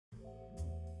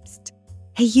Psst.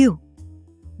 Hey, you.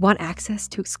 Want access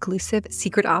to exclusive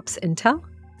Secret Ops intel?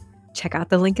 Check out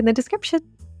the link in the description.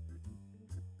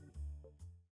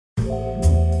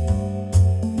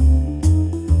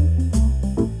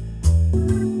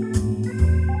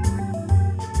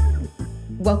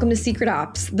 Welcome to Secret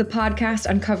Ops, the podcast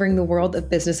uncovering the world of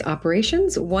business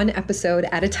operations, one episode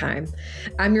at a time.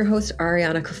 I'm your host,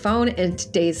 Ariana Cofone, and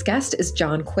today's guest is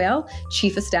John Quayle,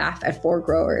 Chief of Staff at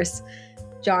 4Growers.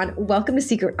 John, welcome to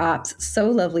Secret Ops.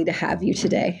 So lovely to have you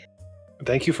today.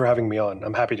 Thank you for having me on.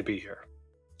 I'm happy to be here.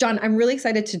 John, I'm really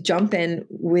excited to jump in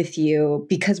with you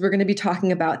because we're going to be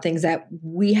talking about things that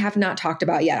we have not talked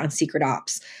about yet on Secret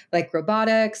Ops, like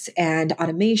robotics and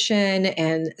automation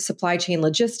and supply chain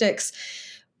logistics.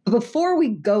 Before we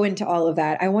go into all of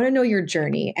that, I want to know your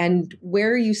journey and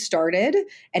where you started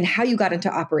and how you got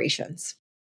into operations.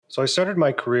 So I started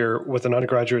my career with an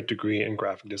undergraduate degree in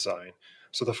graphic design.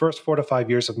 So the first 4 to 5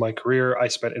 years of my career, I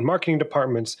spent in marketing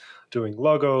departments doing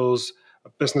logos,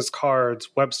 business cards,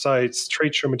 websites,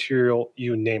 trade show material,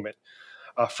 you name it.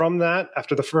 From that,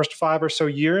 after the first 5 or so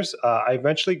years, I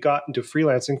eventually got into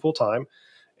freelancing full time.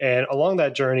 And along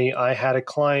that journey, I had a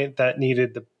client that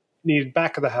needed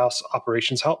back of the house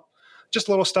operations help, just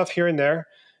little stuff here and there.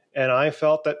 And I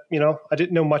felt that, I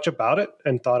didn't know much about it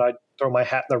and thought I'd throw my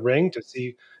hat in the ring to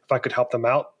see if I could help them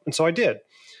out. And so I did.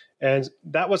 And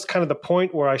that was kind of the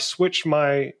point where I switched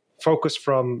my focus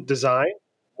from design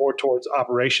more towards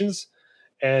operations.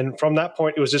 And from that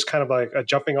point, it was just kind of like a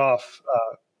jumping off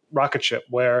rocket ship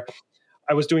where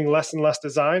I was doing less and less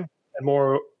design and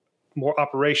more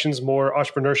operations, more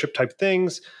entrepreneurship type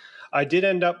things. I did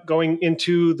end up going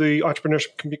into the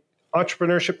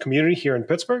entrepreneurship community here in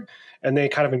Pittsburgh, and they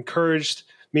kind of encouraged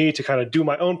me to kind of do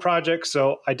my own projects.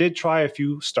 So I did try a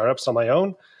few startups on my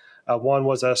own. One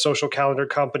was a social calendar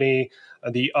company.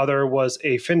 The other was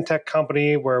a fintech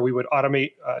company where we would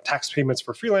automate tax payments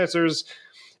for freelancers.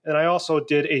 And I also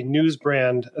did a news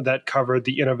brand that covered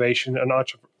the innovation and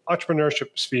entrepreneurship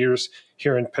spheres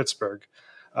here in Pittsburgh.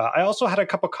 I also had a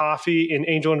cup of coffee in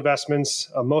angel investments,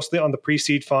 mostly on the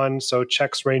pre-seed fund. So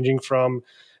checks ranging from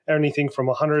anything from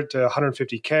 100 to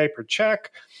 150K per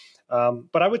check.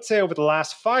 But I would say over the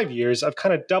last 5 years, I've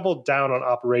kind of doubled down on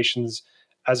operations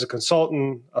as a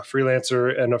consultant, a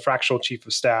freelancer, and a fractional chief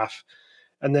of staff.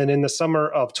 And then in the summer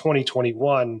of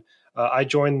 2021, I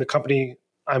joined the company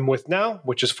I'm with now,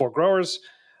 which is 4Growers,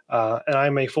 and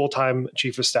I'm a full-time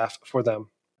chief of staff for them.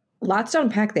 Lots to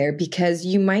unpack there because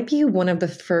you might be one of the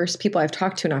first people I've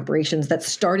talked to in operations that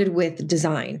started with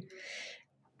design.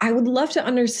 I would love to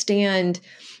understand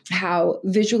how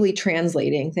visually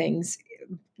translating things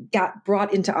got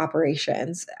brought into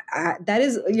operations. That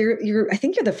is, I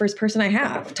think you're the first person I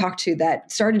have talked to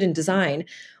that started in design.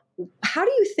 How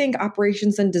do you think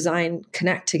operations and design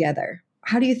connect together?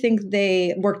 How do you think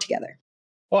they work together?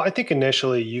 Well, I think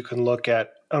initially you can look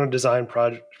at on a design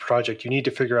project, you need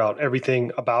to figure out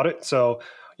everything about it. So,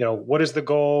 what is the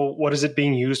goal? What is it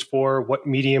being used for? What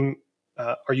medium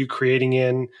are you creating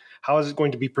in? How is it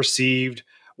going to be perceived?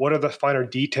 What are the finer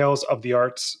details of the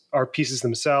art pieces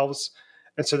themselves?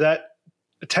 And so that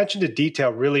attention to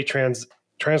detail really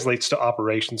translates to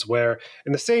operations, where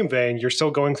in the same vein, you're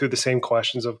still going through the same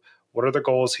questions of what are the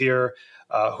goals here?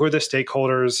 Who are the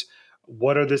stakeholders?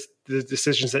 What are the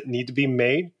decisions that need to be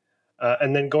made?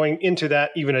 And then going into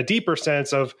that, even a deeper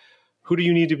sense of who do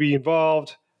you need to be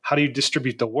involved? How do you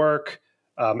distribute the work?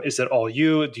 Is it all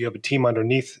you? Do you have a team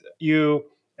underneath you?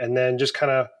 And then just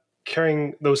kind of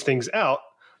carrying those things out.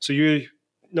 So you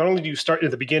not only do you start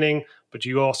at the beginning, but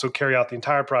you also carry out the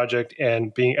entire project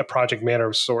and being a project manager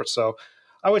of sorts. So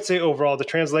I would say overall, the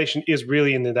translation is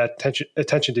really in that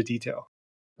attention to detail.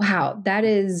 Wow, that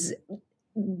is,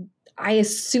 I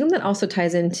assume that also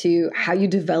ties into how you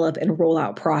develop and roll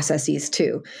out processes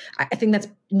too. I think that's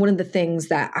one of the things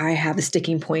that I have a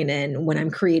sticking point in when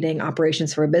I'm creating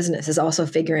operations for a business is also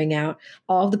figuring out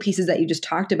all of the pieces that you just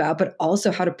talked about, but also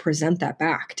how to present that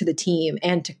back to the team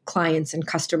and to clients and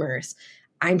customers.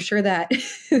 I'm sure that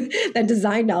that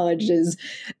design knowledge is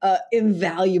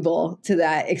invaluable to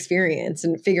that experience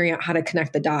and figuring out how to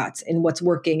connect the dots and what's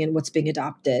working and what's being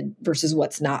adopted versus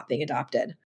what's not being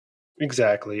adopted.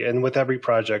 Exactly. And with every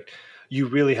project, you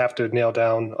really have to nail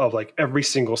down of like every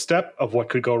single step of what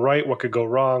could go right, what could go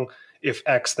wrong, if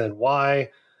X, then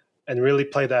Y, and really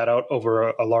play that out over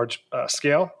a large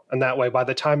scale. And that way, by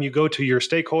the time you go to your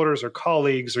stakeholders or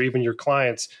colleagues or even your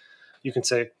clients, you can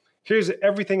say, here's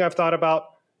everything I've thought about.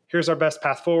 Here's our best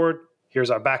path forward.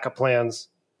 Here's our backup plans.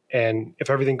 And if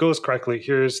everything goes correctly,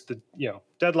 here's the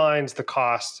deadlines, the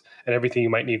costs, and everything you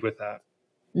might need with that.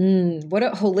 What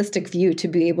a holistic view to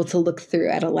be able to look through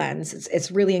at a lens.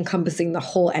 It's really encompassing the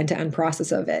whole end-to-end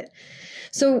process of it.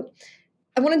 So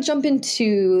I want to jump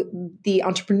into the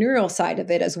entrepreneurial side of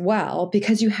it as well,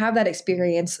 because you have that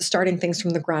experience starting things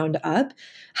from the ground up.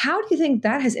 How do you think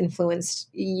that has influenced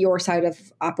your side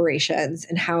of operations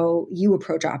and how you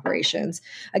approach operations?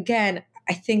 Again,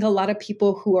 I think a lot of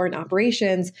people who are in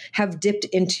operations have dipped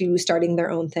into starting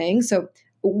their own thing. So,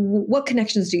 what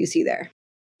connections do you see there?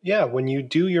 Yeah, when you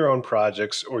do your own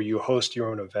projects or you host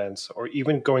your own events or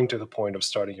even going to the point of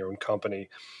starting your own company,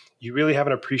 you really have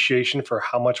an appreciation for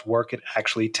how much work it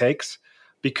actually takes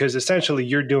because essentially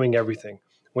you're doing everything.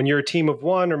 When you're a team of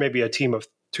one or maybe a team of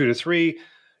two to three,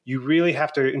 you really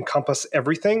have to encompass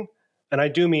everything. And I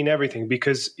do mean everything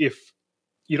because if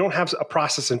you don't have a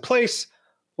process in place,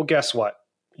 well, guess what?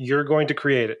 You're going to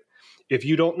create it. If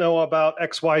you don't know about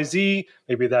XYZ,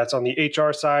 maybe that's on the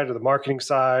HR side or the marketing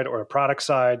side or a product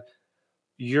side,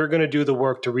 you're going to do the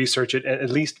work to research it and at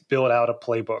least build out a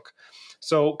playbook.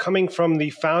 So, coming from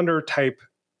the founder type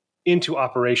into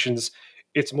operations,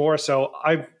 it's more so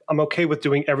I'm okay with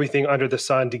doing everything under the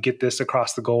sun to get this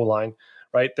across the goal line,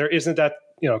 right? There isn't that,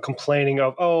 complaining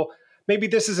of, oh, maybe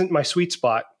this isn't my sweet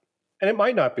spot. And it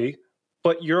might not be,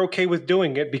 but you're okay with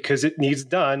doing it because it needs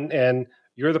done. And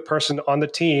you're the person on the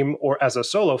team, or as a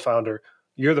solo founder,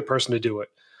 you're the person to do it.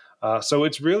 So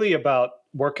it's really about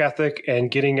work ethic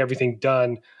and getting everything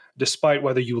done, despite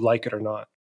whether you like it or not.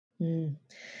 Mm.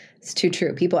 It's too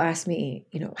true. People ask me,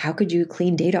 how could you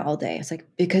clean data all day? It's like,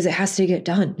 because it has to get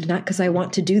done, not because I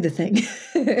want to do the thing,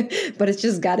 but it's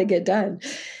just got to get done.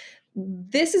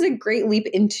 This is a great leap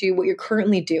into what you're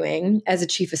currently doing as a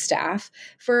chief of staff.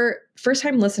 For first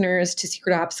time listeners to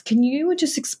Secret Ops, can you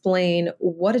just explain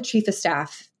what a chief of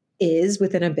staff is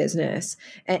within a business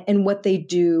and what they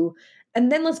do?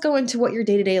 And then let's go into what your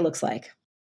day to day looks like.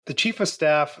 The chief of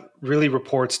staff really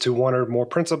reports to one or more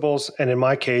principals. And in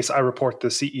my case, I report to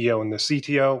the CEO and the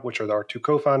CTO, which are our two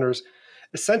co founders.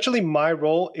 Essentially, my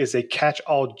role is a catch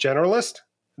all generalist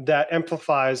that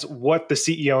amplifies what the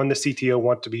CEO and the CTO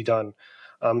want to be done.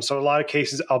 So, a lot of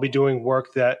cases, I'll be doing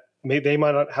work that they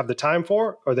might not have the time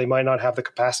for, or they might not have the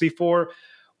capacity for,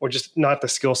 or just not the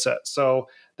skill set. So,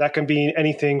 that can be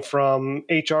anything from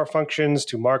HR functions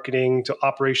to marketing to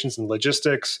operations and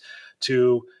logistics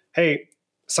to, hey,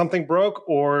 something broke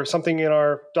or something in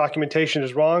our documentation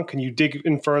is wrong. Can you dig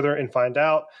in further and find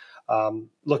out?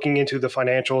 Looking into the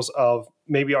financials of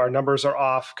maybe our numbers are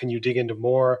off. Can you dig into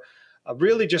more?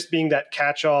 Really just being that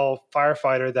catch-all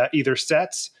firefighter that either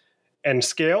sets and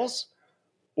scales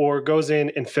or goes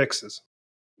in and fixes.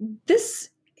 This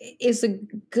is a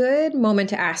good moment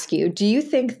to ask you. Do you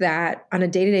think that on a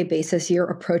day to day basis, you're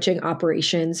approaching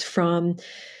operations from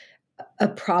a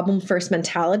problem first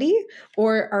mentality,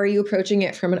 or are you approaching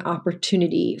it from an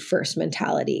opportunity first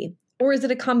mentality? Or is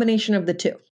it a combination of the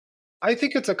two? I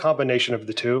think it's a combination of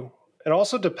the two. It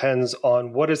also depends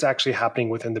on what is actually happening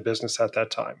within the business at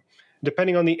that time.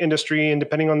 Depending on the industry and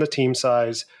depending on the team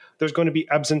size, there's going to be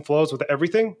ebbs and flows with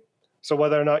everything. So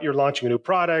whether or not you're launching a new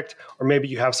product, or maybe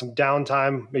you have some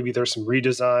downtime, maybe there's some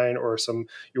redesign or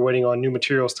you're waiting on new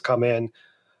materials to come in.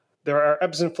 There are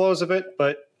ebbs and flows of it,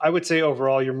 but I would say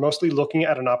overall, you're mostly looking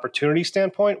at an opportunity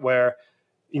standpoint where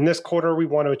in this quarter, we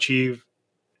want to achieve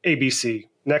ABC.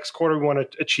 Next quarter, we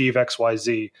want to achieve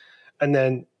XYZ. And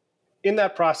then in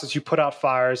that process, you put out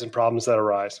fires and problems that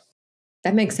arise.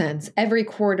 That makes sense. Every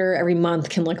quarter, every month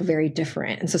can look very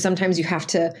different. And so sometimes you have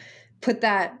to put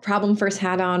that problem first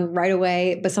hat on right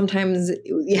away, but sometimes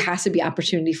it has to be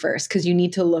opportunity first because you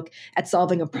need to look at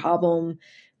solving a problem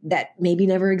that maybe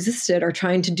never existed or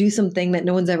trying to do something that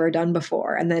no one's ever done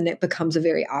before. And then it becomes a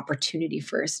very opportunity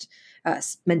first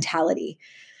mentality.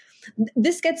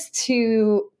 This gets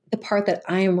to the part that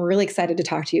I am really excited to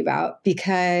talk to you about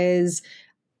because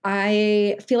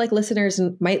I feel like listeners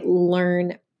might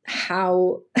learn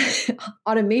how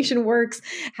automation works,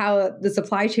 how the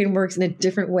supply chain works in a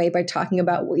different way by talking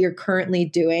about what you're currently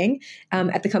doing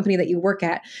at the company that you work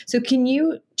at. So, can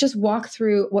you just walk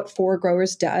through what For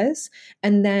Growers does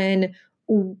and then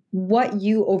what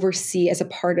you oversee as a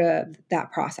part of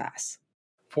that process?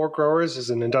 For Growers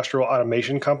is an industrial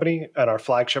automation company, and our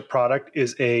flagship product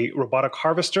is a robotic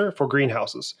harvester for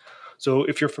greenhouses. So,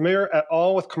 if you're familiar at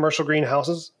all with commercial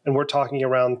greenhouses, and we're talking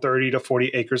around 30 to 40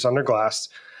 acres under glass,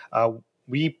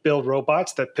 we build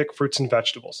robots that pick fruits and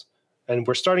vegetables. And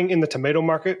we're starting in the tomato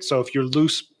market. So, if you're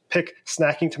loose pick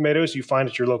snacking tomatoes you find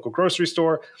at your local grocery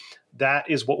store, that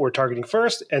is what we're targeting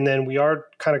first. And then we are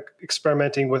kind of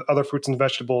experimenting with other fruits and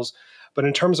vegetables. But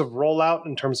in terms of rollout,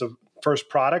 in terms of first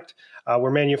product,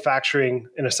 we're manufacturing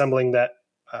and assembling that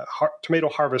tomato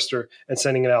harvester and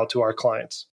sending it out to our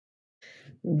clients.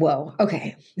 Whoa.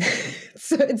 Okay.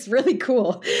 So it's really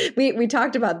cool. We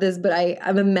talked about this, but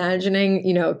I'm imagining,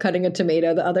 cutting a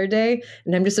tomato the other day,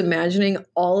 and I'm just imagining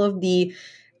all of the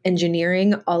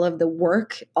engineering, all of the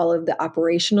work, all of the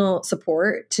operational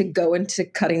support to go into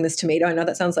cutting this tomato. I know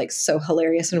that sounds like so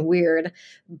hilarious and weird,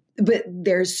 but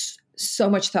there's so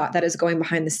much thought that is going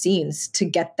behind the scenes to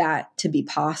get that to be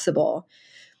possible.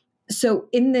 So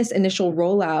in this initial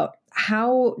rollout,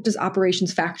 how does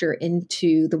operations factor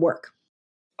into the work?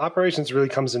 Operations really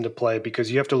comes into play because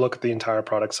you have to look at the entire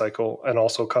product cycle and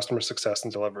also customer success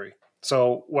and delivery.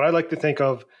 So what I like to think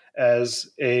of as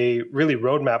a really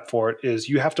roadmap for it is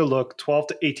you have to look 12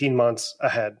 to 18 months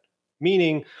ahead,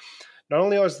 meaning not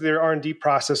only is there R&D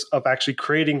process of actually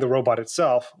creating the robot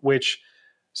itself, which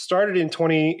started in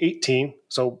 2018,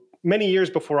 so many years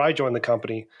before I joined the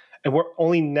company, and we're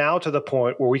only now to the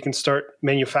point where we can start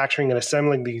manufacturing and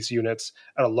assembling these units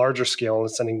at a larger scale and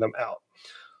sending them out.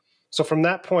 So from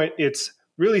that point, it's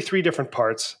really three different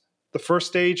parts. The first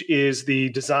stage is the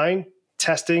design,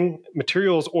 testing,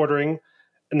 materials ordering,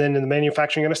 and then in the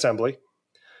manufacturing and assembly.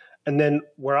 And then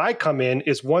where I come in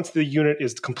is once the unit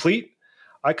is complete,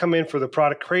 I come in for the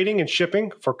product creating and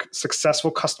shipping for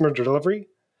successful customer delivery.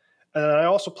 And then I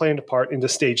also play into part into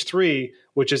stage 3,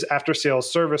 which is after sales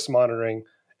service monitoring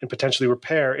and potentially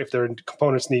repair if their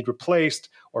components need replaced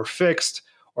or fixed,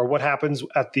 or what happens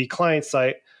at the client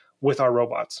site with our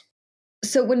robots.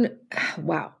 So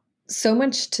wow, so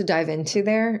much to dive into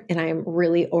there, and I am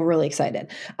really overly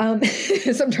excited.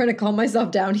 So I'm trying to calm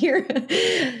myself down here.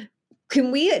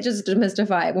 Can we just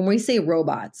demystify when we say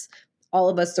robots? All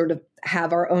of us sort of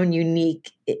have our own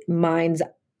unique mind's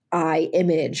eye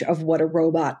image of what a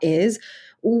robot is.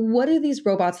 What do these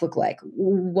robots look like?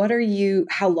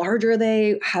 How large are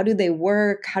they? How do they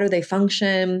work? How do they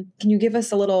function? Can you give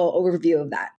us a little overview of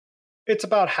that? It's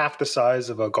about half the size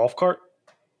of a golf cart.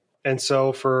 And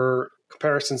so, for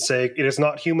comparison's sake, it is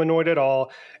not humanoid at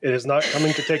all. It is not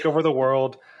coming to take over the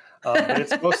world. But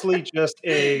it's mostly just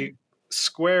a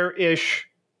square-ish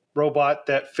robot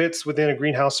that fits within a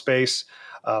greenhouse space.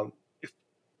 If,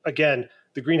 again,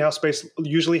 the greenhouse space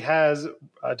usually has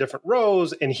different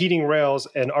rows and heating rails,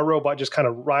 and our robot just kind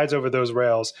of rides over those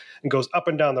rails and goes up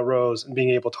and down the rows and being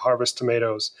able to harvest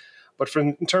tomatoes. But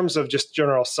in terms of just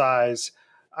general size,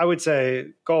 I would say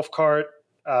golf cart,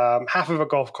 half of a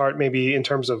golf cart, maybe in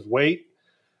terms of weight.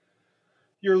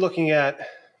 You're looking at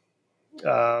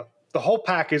the whole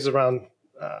pack is around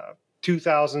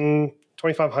 2,000,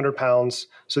 2,500 pounds.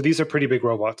 So these are pretty big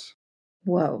robots.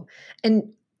 Whoa.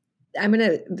 And I'm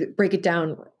going to break it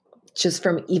down just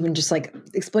from even just like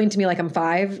explain to me like I'm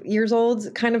 5 years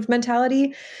old kind of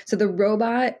mentality. So the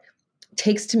robot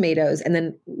takes tomatoes, and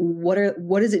then what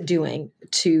is it doing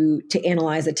to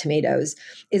analyze the tomatoes?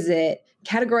 Is it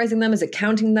categorizing them? Is it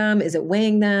counting them? Is it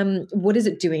weighing them? What is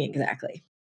it doing exactly?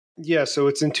 Yeah, so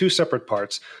it's in two separate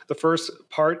parts. The first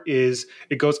part is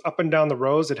it goes up and down the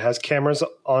rows. It has cameras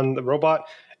on the robot,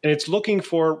 and it's looking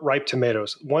for ripe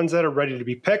tomatoes, ones that are ready to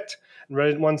be picked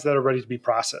and ones that are ready to be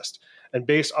processed. And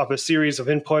based off a series of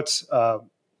inputs,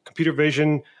 computer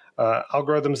vision,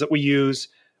 algorithms that we use,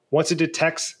 once it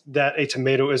detects that a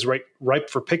tomato is ripe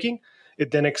for picking,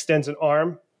 it then extends an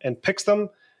arm and picks them.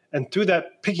 And through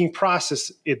that picking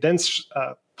process, it then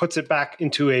puts it back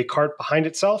into a cart behind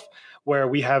itself, where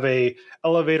we have a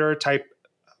elevator type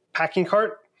packing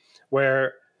cart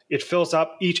where it fills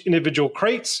up each individual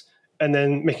crates and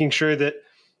then making sure that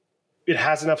it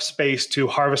has enough space to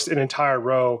harvest an entire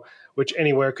row, which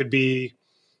anywhere could be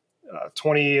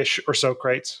 20-ish or so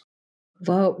crates.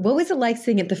 Well, what was it like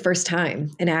seeing it the first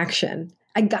time in action?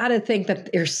 I gotta think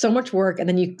that there's so much work, and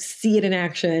then you see it in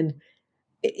action.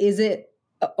 Is it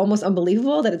almost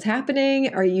unbelievable that it's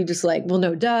happening? Are you just like, well,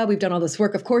 no, duh, we've done all this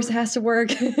work. Of course it has to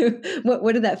work.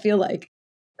 What did that feel like?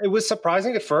 It was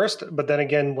surprising at first, but then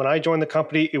again, when I joined the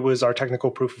company, it was our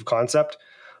technical proof of concept.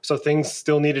 So things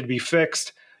still needed to be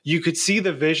fixed. You could see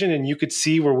the vision and you could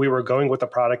see where we were going with the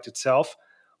product itself,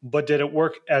 but did it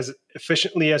work as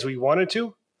efficiently as we wanted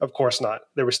to? Of course not.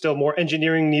 There was still more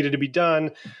engineering needed to be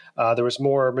done. There was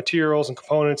more materials and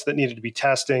components that needed to be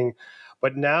testing.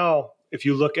 But now, if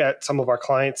you look at some of our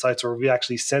client sites where we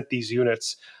actually sent these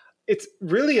units, it's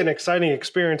really an exciting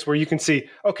experience where you can see,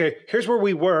 okay, here's where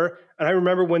we were. And I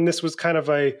remember when this was kind of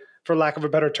for lack of a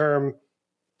better term,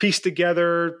 pieced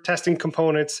together, testing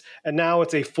components. And now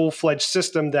it's a full-fledged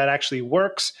system that actually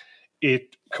works.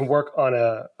 It can work on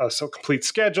a complete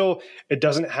schedule. It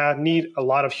doesn't need a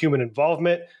lot of human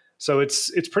involvement. So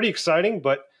it's pretty exciting.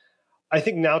 But I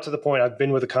think now to the point, I've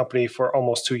been with the company for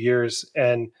almost 2 years,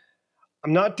 and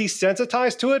I'm not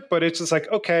desensitized to it, but it's just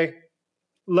like, okay,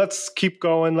 let's keep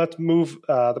going. Let's move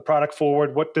the product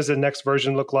forward. What does the next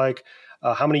version look like?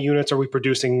 How many units are we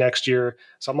producing next year?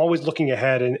 So I'm always looking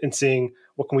ahead and seeing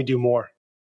what can we do more.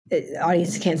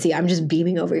 Audience can't see. I'm just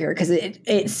beaming over here because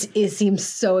it seems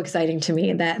so exciting to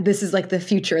me that this is like the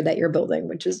future that you're building,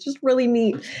 which is just really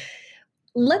neat.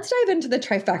 Let's dive into the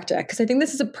trifecta because I think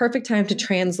this is a perfect time to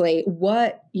translate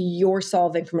what you're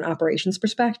solving from an operations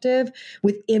perspective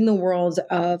within the world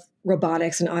of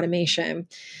robotics and automation.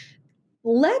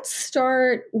 Let's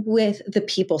start with the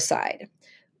people side.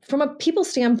 From a people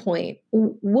standpoint,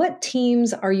 what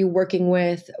teams are you working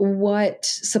with? What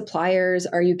suppliers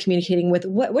are you communicating with?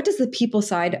 What does the people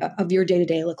side of your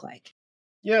day-to-day look like?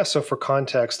 Yeah, so for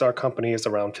context, our company is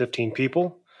around 15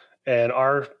 people, and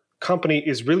our company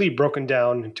is really broken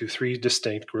down into three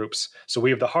distinct groups. So we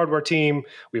have the hardware team,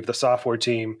 we have the software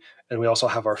team, and we also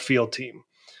have our field team.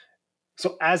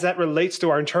 So as that relates to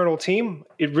our internal team,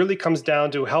 it really comes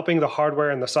down to helping the hardware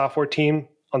and the software team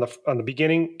on the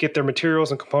beginning get their materials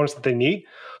and components that they need.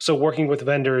 So working with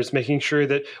vendors, making sure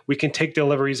that we can take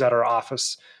deliveries at our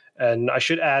office. And I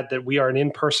should add that we are an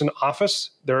in-person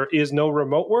office. There is no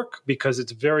remote work because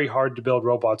it's very hard to build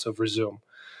robots over Zoom.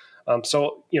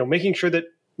 Making sure that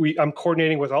I'm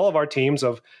coordinating with all of our teams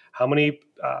of how many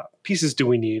pieces do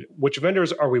we need, which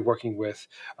vendors are we working with,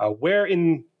 where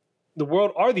in the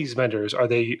world are these vendors? Are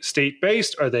they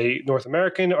state-based? Are they North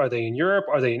American? Are they in Europe?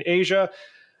 Are they in Asia?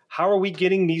 How are we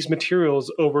getting these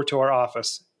materials over to our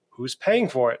office? Who's paying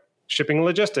for it? Shipping and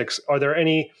logistics. Are there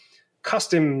any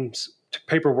customs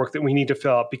paperwork that we need to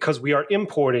fill out because we are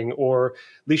importing or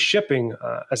at least shipping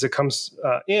as it comes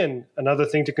in? Another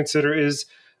thing to consider is,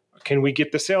 can we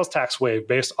get the sales tax waived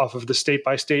based off of the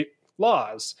state-by-state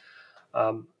laws?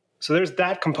 So there's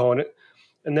that component.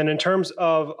 And then in terms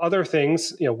of other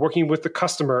things, working with the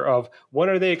customer of when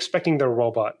are they expecting their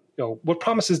robot? What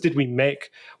promises did we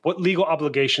make? What legal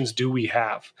obligations do we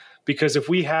have? Because if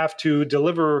we have to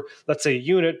deliver, let's say, a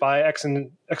unit by X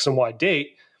and Y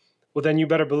date, well, then you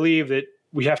better believe that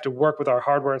we have to work with our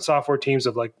hardware and software teams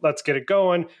of like, let's get it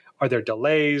going. Are there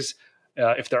delays?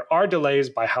 If there are delays,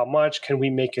 by how much? Can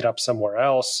we make it up somewhere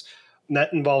else? And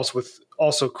that involves with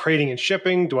also creating and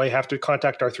shipping. Do I have to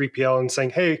contact our 3PL and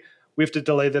saying, hey, we have to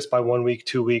delay this by 1 week,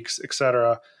 2 weeks, et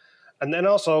cetera. And then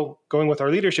also going with our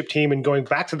leadership team and going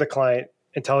back to the client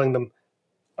and telling them,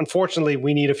 unfortunately,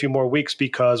 we need a few more weeks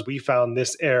because we found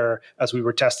this error as we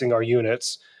were testing our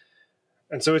units.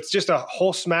 And so it's just a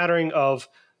whole smattering of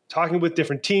talking with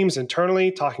different teams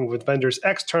internally, talking with vendors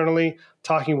externally,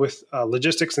 talking with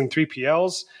logistics and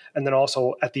 3PLs, and then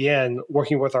also at the end,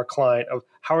 working with our client of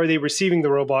how are they receiving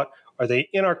the robot? Are they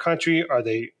in our country? Are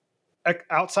they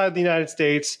outside the United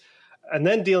States? And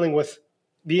then dealing with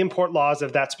the import laws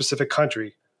of that specific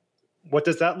country. What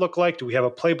does that look like? Do we have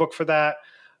a playbook for that?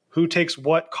 Who takes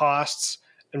what costs?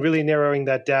 And really narrowing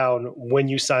that down when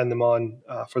you sign them on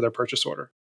for their purchase order.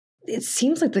 It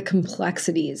seems like the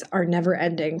complexities are never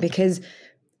ending because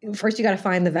first you got to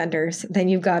find the vendors, then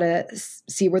you've got to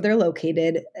see where they're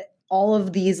located, all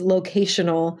of these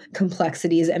locational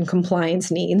complexities and compliance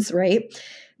needs, right?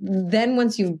 Then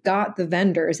once you've got the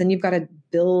vendors, then you've got to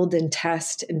build and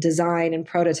test and design and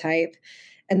prototype.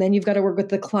 And then you've got to work with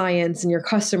the clients and your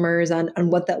customers on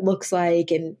what that looks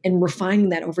like and refining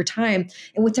that over time.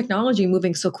 And with technology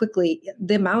moving so quickly,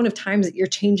 the amount of times that you're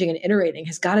changing and iterating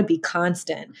has got to be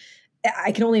constant.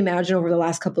 I can only imagine over the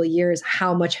last couple of years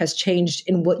how much has changed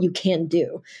in what you can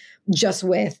do just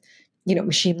with,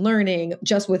 machine learning,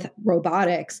 just with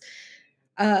robotics.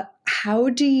 How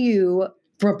do you,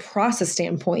 from a process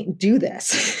standpoint, do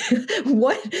this?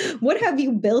 What have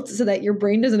you built so that your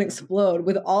brain doesn't explode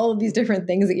with all of these different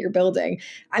things that you're building?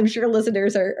 I'm sure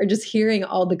listeners are just hearing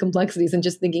all the complexities and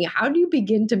just thinking, how do you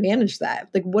begin to manage that?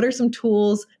 Like, what are some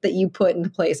tools that you put into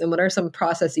place and what are some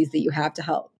processes that you have to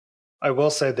help? I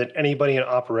will say that anybody in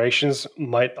operations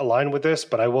might align with this,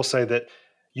 but I will say that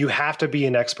you have to be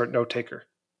an expert note taker.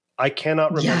 I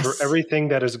cannot remember everything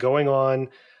that is going on.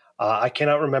 I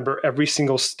cannot remember every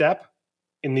single step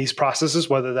in these processes,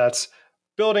 whether that's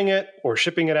building it or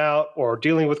shipping it out or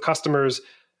dealing with customers.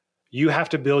 You have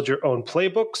to build your own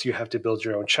playbooks. You have to build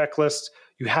your own checklists.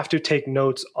 You have to take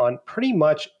notes on pretty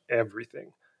much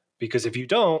everything. Because if you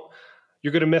don't,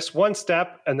 you're going to miss one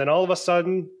step. And then all of a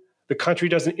sudden, the country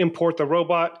doesn't import the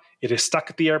robot. It is stuck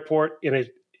at the airport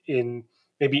in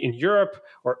maybe in Europe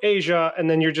or Asia. And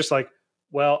then you're just like,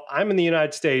 well, I'm in the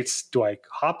United States. Do I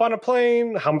hop on a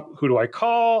plane? Who do I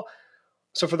call?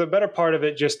 So for the better part of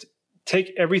it, just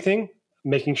take everything,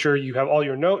 making sure you have all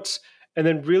your notes, and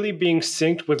then really being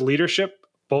synced with leadership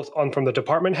both on from the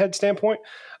department head standpoint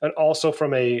and also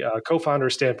from a co-founder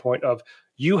standpoint of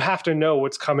you have to know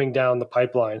what's coming down the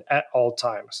pipeline at all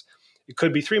times. It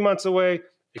could be 3 months away,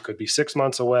 it could be 6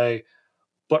 months away,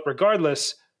 but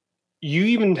regardless, you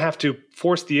even have to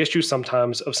force the issue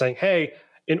sometimes of saying, hey,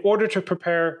 in order to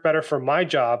prepare better for my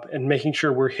job and making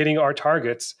sure we're hitting our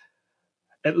targets,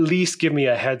 at least give me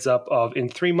a heads up of in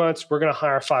 3 months, we're going to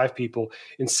hire 5 people.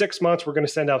 In 6 months, we're going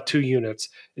to send out 2 units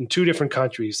in 2 different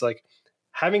countries. Like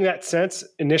having that sense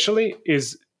initially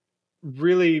is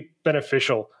really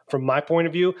beneficial from my point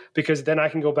of view, because then I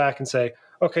can go back and say,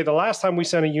 okay, the last time we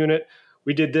sent a unit,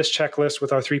 we did this checklist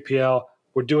with our 3PL.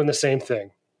 We're doing the same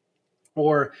thing.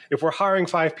 Or if we're hiring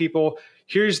 5 people,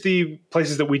 here's the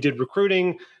places that we did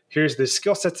recruiting. Here's the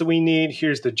skill sets that we need.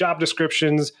 Here's the job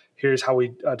descriptions. Here's how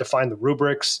we define the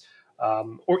rubrics.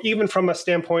 Or even from a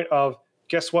standpoint of,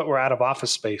 guess what? We're out of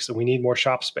office space and we need more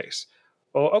shop space.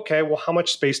 Well, okay, well, how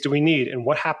much space do we need? And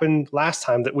what happened last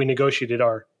time that we negotiated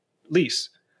our lease?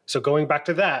 So going back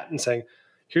to that and saying,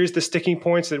 here's the sticking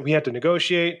points that we had to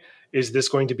negotiate. Is this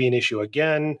going to be an issue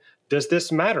again? Does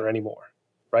this matter anymore?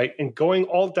 Right? And going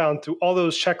all down through all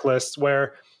those checklists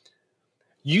where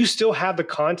you still have the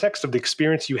context of the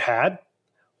experience you had,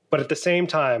 but at the same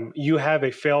time, you have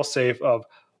a fail safe of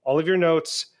all of your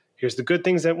notes. Here's the good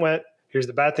things that went. Here's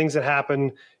the bad things that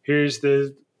happened. Here's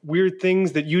the weird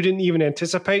things that you didn't even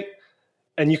anticipate.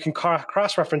 And you can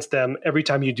cross-reference them every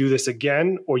time you do this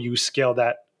again, or you scale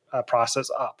that process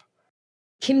up.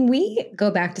 Can we go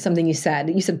back to something you said?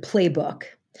 You said playbook.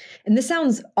 And this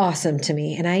sounds awesome to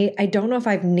me. And I don't know if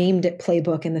I've named it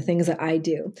playbook in the things that I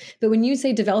do. But when you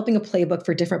say developing a playbook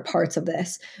for different parts of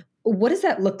this, what does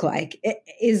that look like?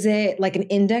 Is it like an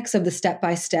index of the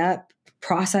step-by-step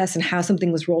process and how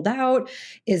something was rolled out?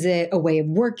 Is it a way of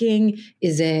working?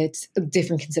 Is it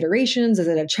different considerations? Is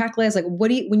it a checklist? Like,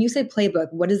 when you say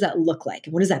playbook, what does that look like?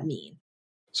 And what does that mean?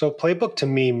 So playbook to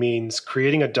me means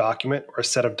creating a document or a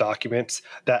set of documents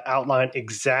that outline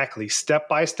exactly step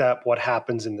by step what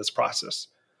happens in this process.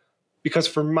 Because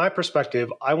from my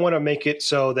perspective, I want to make it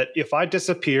so that if I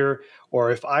disappear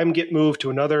or if I get moved to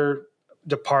another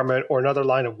department or another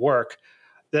line of work,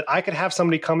 that I could have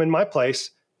somebody come in my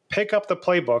place, pick up the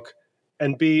playbook,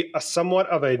 and be a somewhat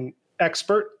of an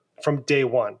expert from day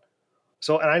one.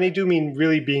 So, and I do mean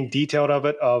really being detailed of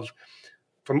it, of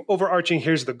from overarching,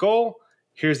 here's the goal,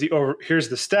 here's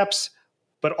the steps,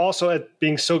 but also at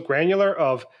being so granular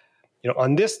of,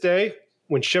 on this day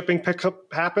when shipping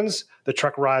pickup happens, the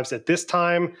truck arrives at this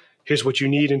time. Here's what you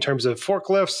need in terms of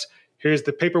forklifts. Here's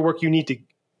the paperwork you need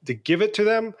to give it to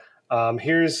them.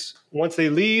 Here's once they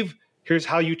leave, here's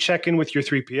how you check in with your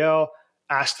 3PL,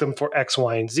 ask them for X,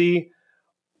 Y, and Z.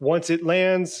 Once it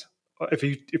lands,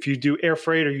 if you do air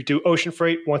freight or you do ocean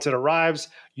freight, once it arrives,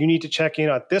 you need to check in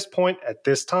at this point, at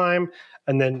this time,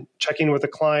 and then check in with the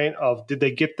client of did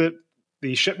they get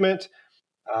the shipment?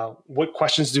 What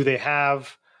questions do they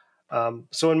have?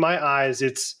 So in my eyes,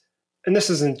 and this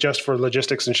isn't just for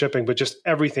logistics and shipping, but just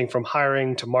everything from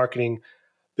hiring to marketing,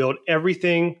 build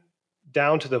everything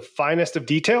down to the finest of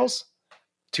details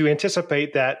to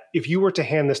anticipate that if you were to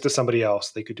hand this to somebody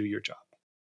else, they could do your job.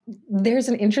 There's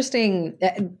an interesting,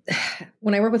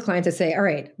 when I work with clients, I say, all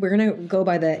right, we're going to go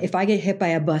by if I get hit by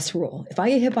a bus rule. If I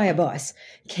get hit by a bus,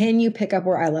 can you pick up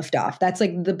where I left off? That's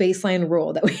like the baseline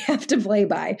rule that we have to play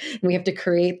by and we have to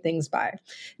create things by.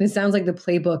 And it sounds like the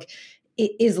playbook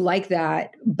is like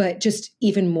that, but just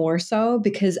even more so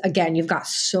because, again, you've got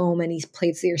so many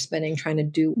plates that you're spinning trying to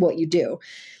do what you do.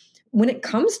 When it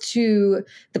comes to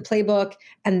the playbook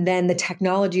and then the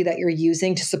technology that you're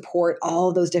using to support all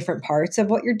of those different parts of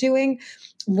what you're doing,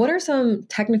 what are some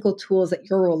technical tools that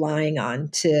you're relying on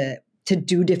to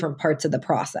do different parts of the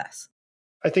process?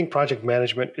 I think project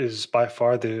management is by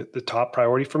far the top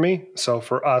priority for me. So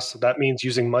for us, that means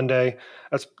using Monday.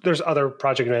 There's other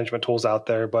project management tools out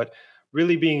there, but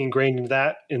really being ingrained in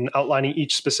that and outlining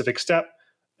each specific step.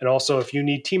 And also, if you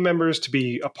need team members to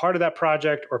be a part of that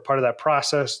project or part of that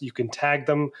process, you can tag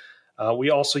them. We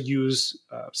also use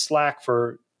Slack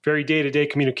for very day-to-day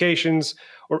communications,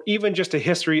 or even just a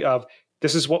history of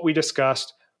this is what we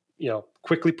discussed.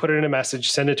 Quickly put it in a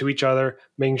message, send it to each other,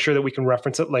 making sure that we can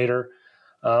reference it later.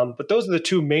 But those are the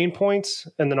 2 main points.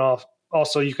 And then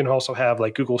also you can also have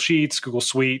like Google Sheets, Google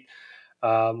Suite,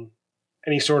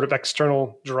 any sort of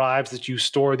external drives that you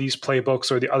store these playbooks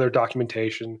or the other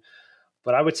documentation.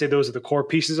 But I would say those are the core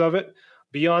pieces of it.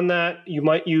 Beyond that, you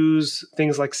might use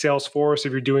things like Salesforce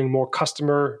if you're doing more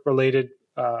customer-related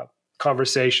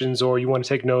conversations or you want to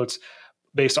take notes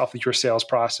based off of your sales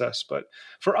process. But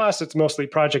for us, it's mostly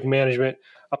project management,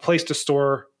 a place to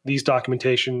store these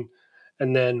documentation.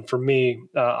 And then for me,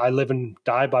 I live and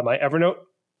die by my Evernote.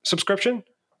 subscription.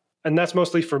 And that's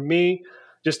mostly for me,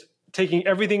 just taking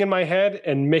everything in my head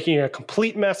and making a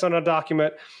complete mess on a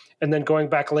document and then going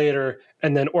back later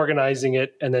and then organizing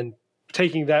it and then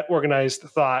taking that organized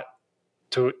thought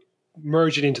to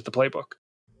merge it into the playbook.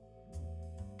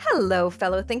 Hello,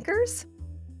 fellow thinkers.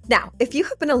 Now, if you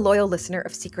have been a loyal listener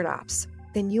of Secret Ops,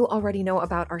 then you already know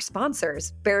about our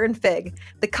sponsors, Baron Fig,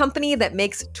 the company that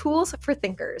makes tools for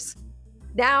thinkers.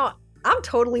 Now, I'm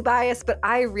totally biased, but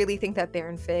I really think that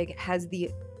Baron Fig has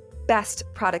the best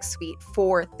product suite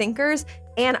for thinkers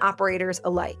and operators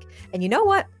alike. And you know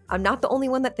what? I'm not the only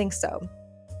one that thinks so.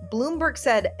 Bloomberg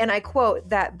said, and I quote,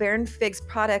 that Baron Fig's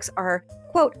products are,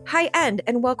 quote, high-end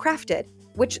and well-crafted,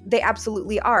 which they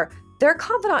absolutely are. Their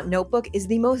Confidant notebook is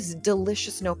the most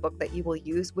delicious notebook that you will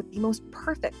use with the most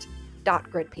perfect dot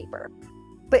grid paper.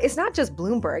 But it's not just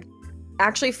Bloomberg.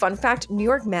 Actually, fun fact, New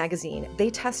York Magazine, they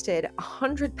tested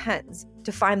 100 pens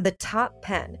to find the top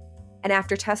pen. And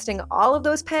after testing all of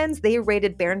those pens, they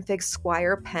rated Baron Fig's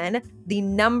Squire pen the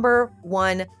number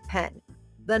one pen.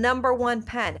 The number one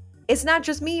pen. It's not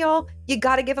just me, y'all. You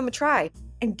gotta give them a try.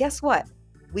 And guess what?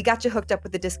 We got you hooked up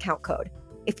with the discount code.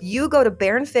 If you go to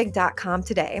baronfig.com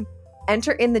today,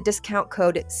 enter in the discount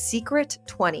code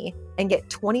SECRET20 and get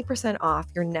 20% off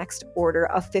your next order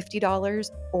of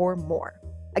 $50 or more.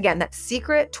 Again, that's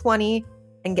SECRET20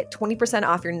 and get 20%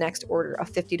 off your next order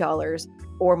of $50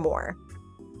 or more.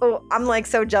 Oh, I'm like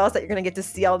so jealous that you're going to get to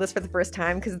see all this for the first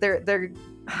time because their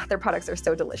products are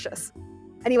so delicious.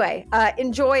 Anyway,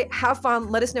 enjoy, have fun,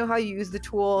 let us know how you use the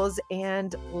tools,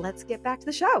 and let's get back to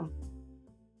the show.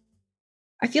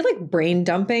 I feel like brain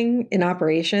dumping in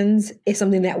operations is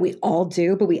something that we all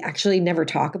do, but we actually never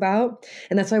talk about.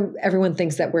 And that's why everyone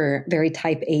thinks that we're very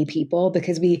type A people,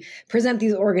 because we present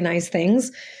these organized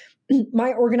things.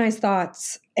 My organized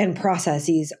thoughts and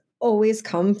processes always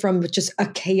come from just a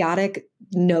chaotic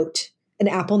note, an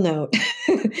Apple note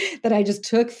that I just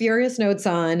took furious notes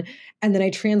on, and then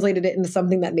I translated it into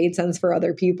something that made sense for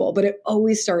other people. But it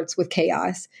always starts with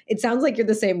chaos. It sounds like you're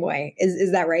the same way.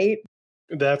 Is that right?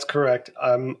 That's correct.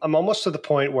 I'm almost to the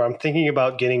point where I'm thinking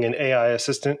about getting an AI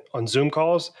assistant on Zoom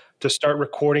calls to start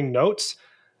recording notes.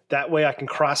 That way I can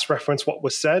cross-reference what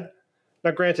was said.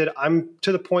 Now, granted, I'm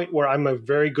to the point where I'm a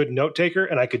very good note taker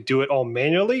and I could do it all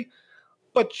manually.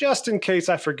 But just in case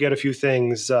I forget a few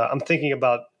things, I'm thinking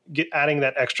about adding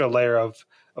that extra layer of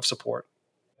support.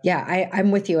 Yeah,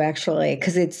 I'm with you actually,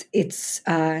 because it's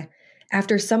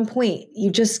after some point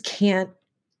you just can't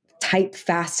type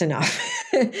fast enough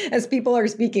as people are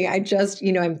speaking.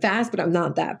 I'm fast, but I'm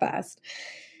not that fast.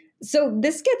 So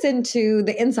this gets into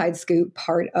the inside scoop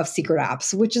part of Secret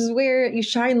Ops, which is where you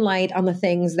shine light on the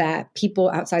things that people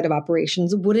outside of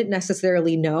operations wouldn't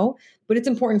necessarily know, but it's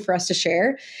important for us to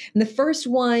share. And the first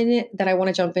one that I want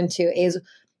to jump into is,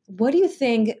 what do you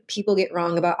think people get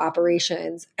wrong about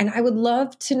operations? And I would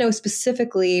love to know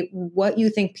specifically what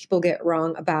you think people get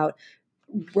wrong about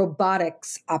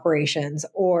robotics operations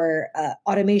or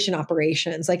automation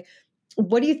operations. Like,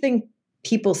 what do you think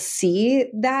people see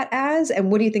that as,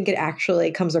 and what do you think it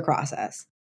actually comes across as?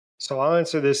 So I'll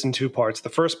answer this in two parts. The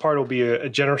first part will be a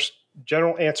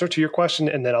general answer to your question,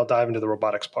 and then I'll dive into the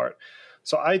robotics part.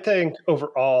 So I think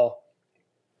overall,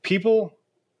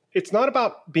 it's not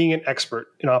about being an expert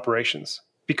in operations,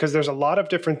 because there's a lot of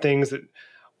different things that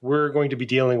we're going to be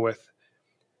dealing with.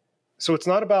 So it's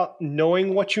not about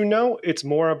knowing what you know, it's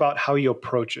more about how you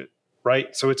approach it,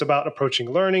 right? So it's about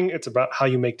approaching learning, it's about how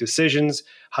you make decisions,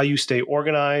 how you stay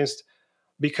organized,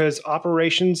 because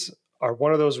operations are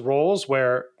one of those roles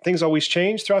where things always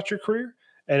change throughout your career.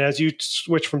 And as you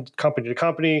switch from company to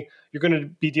company, you're going to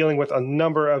be dealing with a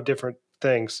number of different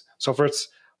things.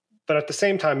 But at the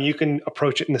same time, you can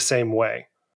approach it in the same way.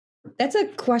 That's a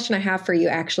question I have for you,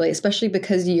 actually, especially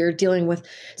because you're dealing with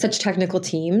such technical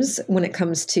teams when it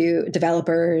comes to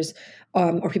developers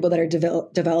or people that are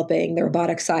developing the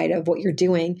robotics side of what you're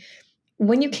doing.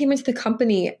 When you came into the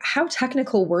company, how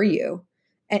technical were you?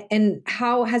 And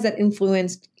how has that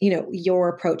influenced, your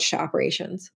approach to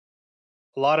operations?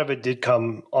 A lot of it did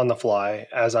come on the fly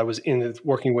as I was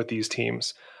working with these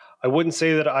teams. I wouldn't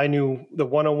say that I knew the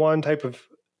 101 type of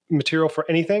material for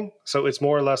anything. So it's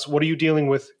more or less, what are you dealing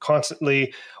with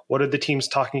constantly? What are the teams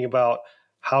talking about?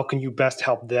 How can you best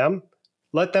help them?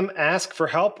 Let them ask for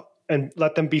help and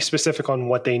let them be specific on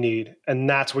what they need. And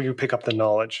that's where you pick up the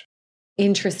knowledge.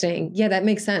 Interesting. Yeah, that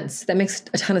makes sense. That makes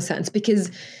a ton of sense,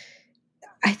 because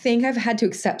I think I've had to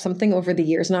accept something over the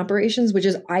years in operations, which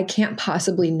is I can't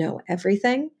possibly know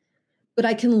everything, but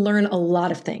I can learn a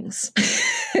lot of things.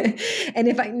 And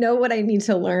if I know what I need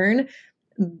to learn,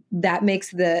 that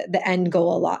makes the end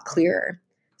goal a lot clearer.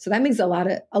 So that makes a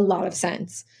lot of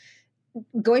sense.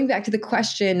 going back to the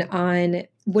question on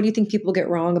what do you think people get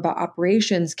wrong about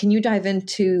operations, can you dive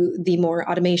into the more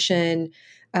automation,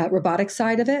 robotics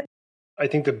side of it? I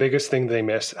think the biggest thing they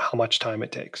miss, how much time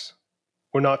it takes.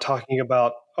 We're not talking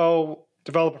about, oh,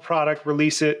 develop a product,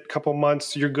 release it, couple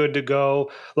months, you're good to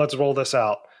go. Let's roll this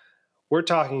out. We're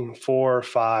talking 4,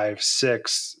 5,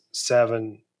 6,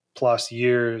 7+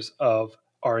 years of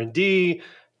R&D,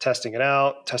 testing it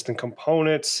out, testing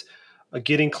components,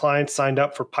 getting clients signed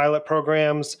up for pilot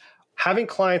programs, having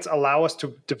clients allow us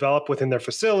to develop within their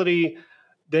facility,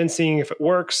 then seeing if it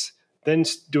works, then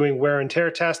doing wear and tear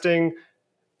testing,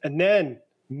 and then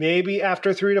maybe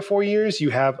after 3 to 4 years,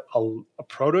 you have a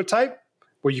prototype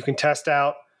where you can test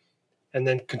out and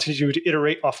then continue to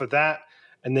iterate off of that.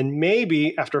 And then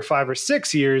maybe after 5 or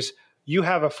 6 years, you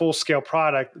have a full scale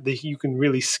product that you can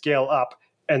really scale up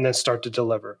and then start to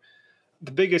deliver.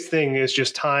 The biggest thing is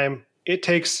just time. It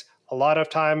takes a lot of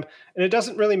time. And it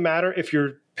doesn't really matter if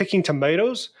you're picking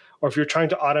tomatoes or if you're trying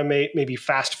to automate maybe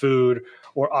fast food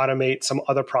or automate some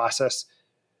other process.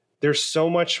 There's so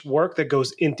much work that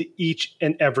goes into each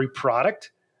and every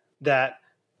product that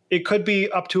it could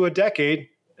be up to a decade,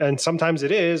 and sometimes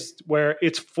it is, where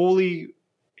it's fully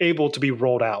able to be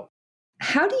rolled out.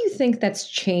 How do you think that's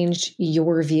changed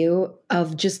your view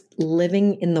of just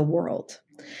living in the world?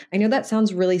 I know that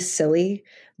sounds really silly,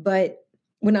 but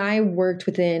when I worked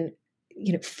within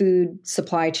food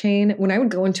supply chain, when I would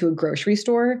go into a grocery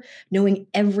store, knowing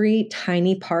every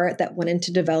tiny part that went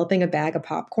into developing a bag of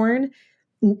popcorn,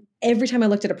 every time I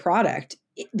looked at a product,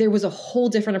 there was a whole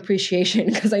different appreciation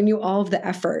because I knew all of the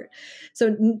effort.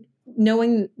 So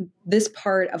knowing this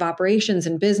part of operations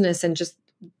and business and just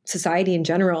society in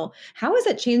general, how has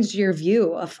that changed your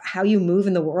view of how you move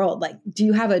in the world? Like, do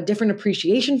you have a different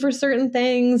appreciation for certain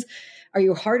things? Are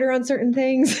you harder on certain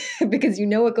things because you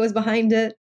know what goes behind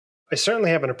it? I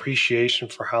certainly have an appreciation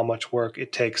for how much work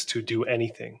it takes to do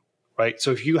anything, right?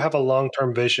 So if you have a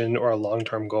long-term vision or a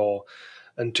long-term goal,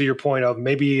 and to your point of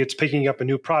maybe it's picking up a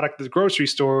new product at the grocery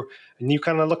store, and you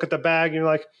kind of look at the bag and you're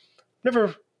like,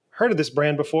 never heard of this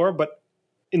brand before, but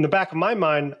in the back of my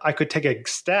mind, I could take a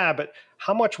stab at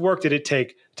how much work did it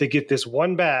take to get this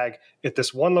one bag at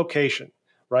this one location,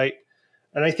 right?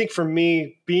 And I think for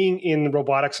me, being in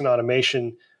robotics and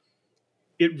automation,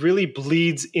 it really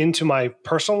bleeds into my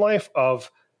personal life of,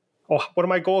 oh, what are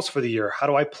my goals for the year? How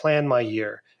do I plan my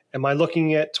year? Am I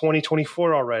looking at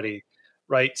 2024 already?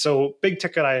 Right? So big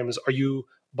ticket items, are you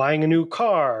buying a new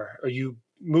car? Are you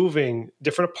moving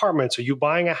different apartments? Are you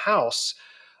buying a house?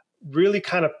 Really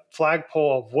kind of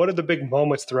flagpole of what are the big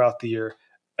moments throughout the year,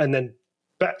 and then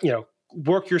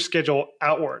work your schedule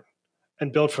outward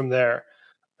and build from there.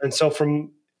 And so it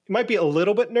might be a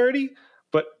little bit nerdy,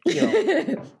 but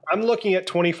I'm looking at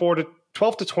 12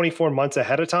 to 24 months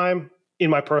ahead of time in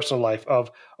my personal life of,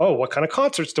 oh, what kind of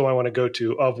concerts do I want to go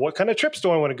to? Of what kind of trips do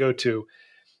I want to go to?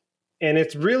 And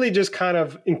it's really just kind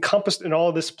of encompassed in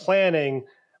all this planning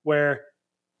where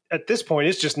at this point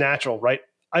it's just natural, right?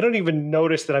 I don't even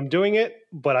notice that I'm doing it,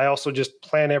 but I also just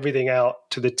plan everything out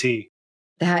to the T.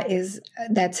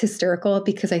 That's hysterical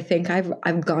because I think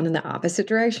I've gone in the opposite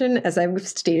direction as I've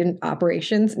stayed in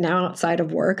operations. Now outside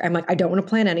of work, I'm like, I don't want to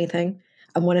plan anything.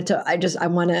 I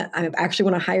actually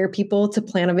want to hire people to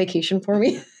plan a vacation for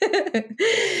me.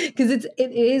 Because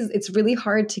it's really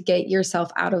hard to get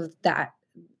yourself out of that,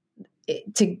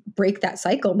 to break that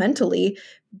cycle mentally,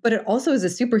 but it also is a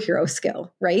superhero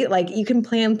skill, right? Like you can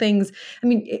plan things. I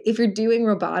mean, if you're doing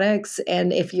robotics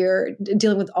and if you're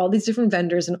dealing with all these different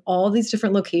vendors and all these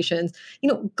different locations,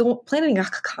 planning a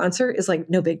concert is like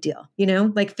no big deal,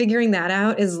 like figuring that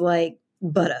out is like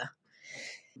butter.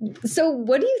 So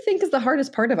what do you think is the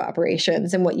hardest part of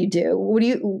operations and what you do?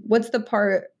 What's the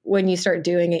part when you start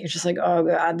doing it, you're just like, oh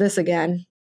God, this again?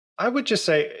 I would just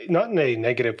say, not in a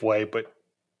negative way, but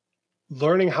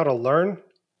learning how to learn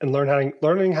and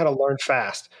learning how to learn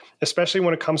fast, especially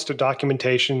when it comes to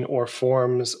documentation or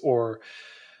forms or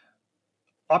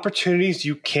opportunities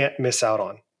you can't miss out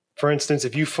on. For instance,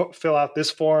 if you fill out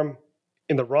this form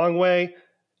in the wrong way,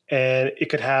 and it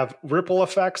could have ripple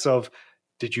effects of,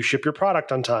 did you ship your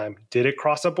product on time? Did it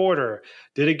cross a border?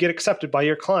 Did it get accepted by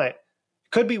your client?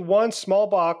 It could be one small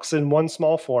box in one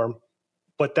small form,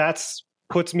 but that's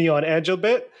puts me on edge a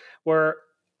bit where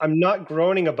I'm not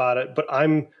groaning about it, but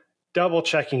I'm double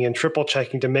checking and triple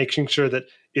checking to making sure that,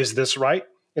 is this right?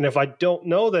 And if I don't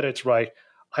know that it's right,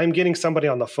 I'm getting somebody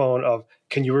on the phone of,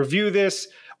 can you review this?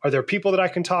 Are there people that I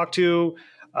can talk to?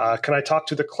 Can I talk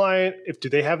to the client? Do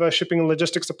they have a shipping and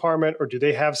logistics department, or do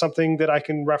they have something that I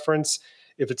can reference?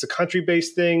 If it's a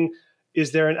country-based thing,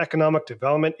 is there an economic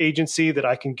development agency that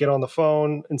I can get on the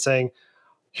phone and saying,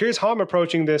 here's how I'm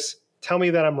approaching this. Tell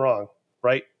me that I'm wrong.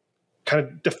 right? Kind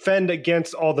of defend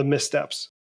against all the missteps.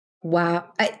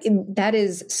 Wow, that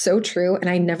is so true. And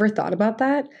I never thought about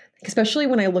that, especially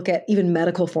when I look at even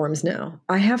medical forms now.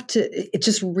 I have to, it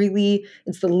just really,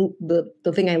 it's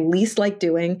the thing I least like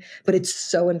doing, but it's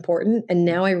so important. And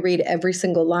now I read every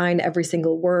single line, every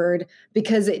single word,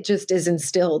 because it just is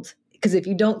instilled. Because if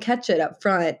you don't catch it up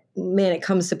front, man, it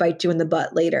comes to bite you in the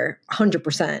butt later,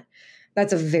 100%.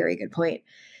 That's a very good point.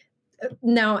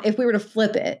 Now, if we were to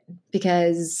flip it,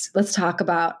 because let's talk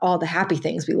about all the happy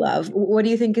things we love. What do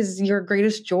you think is your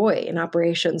greatest joy in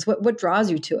operations? What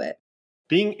draws you to it?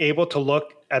 Being able to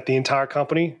look at the entire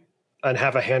company and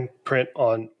have a handprint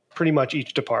on pretty much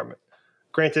each department.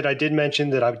 Granted, I did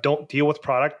mention that I don't deal with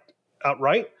product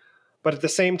outright, but at the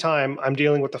same time, I'm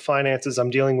dealing with the finances, I'm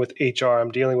dealing with HR,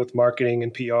 I'm dealing with marketing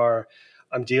and PR,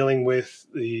 I'm dealing with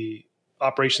the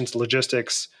operations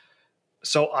logistics.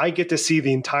 So I get to see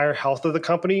the entire health of the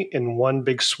company in one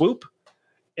big swoop.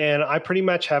 And I pretty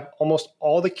much have almost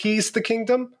all the keys to the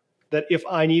kingdom that if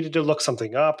I needed to look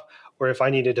something up or if I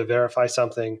needed to verify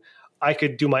something, I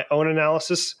could do my own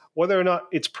analysis, whether or not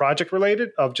it's project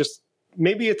related of just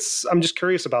maybe I'm just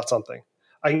curious about something.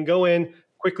 I can go in,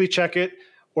 quickly check it,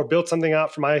 or build something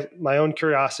out for my own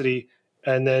curiosity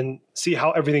and then see how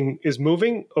everything is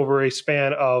moving over a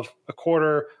span of a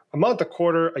quarter, a month, a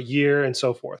quarter, a year, and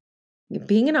so forth.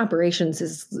 Being in operations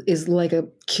is like a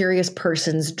curious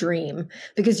person's dream,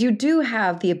 because you do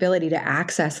have the ability to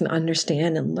access and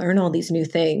understand and learn all these new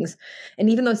things. And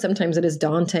even though sometimes it is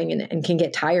daunting and can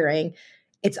get tiring,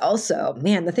 it's also,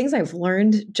 man, the things I've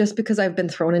learned just because I've been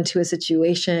thrown into a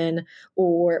situation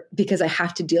or because I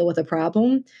have to deal with a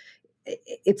problem.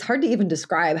 It's hard to even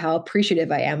describe how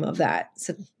appreciative I am of that.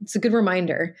 So it's a good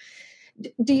reminder.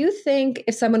 Do you think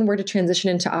if someone were to transition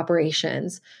into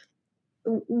operations,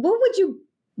 what would you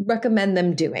recommend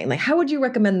them doing? Like, how would you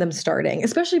recommend them starting?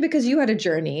 Especially because you had a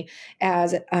journey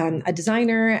as a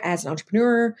designer, as an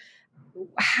entrepreneur.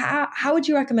 How would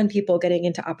you recommend people getting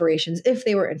into operations if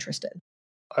they were interested?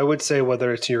 I would say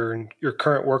whether it's your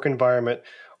current work environment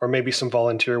or maybe some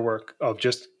volunteer work of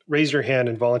just raise your hand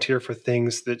and volunteer for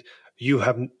things that you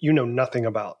know nothing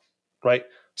about, right?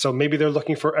 So maybe they're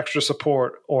looking for extra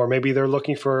support or maybe they're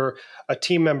looking for a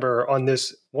team member on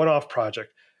this one-off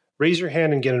project. Raise your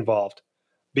hand and get involved.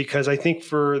 Because I think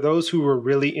for those who are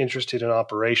really interested in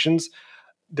operations,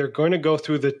 they're going to go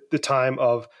through the time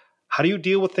of how do you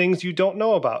deal with things you don't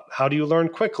know about? How do you learn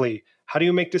quickly? How do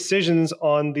you make decisions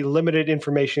on the limited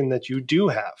information that you do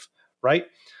have, right?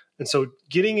 And so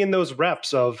getting in those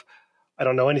reps of, I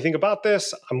don't know anything about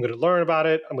this, I'm going to learn about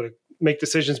it, I'm going to make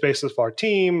decisions based off our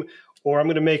team, or I'm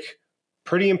going to make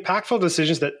pretty impactful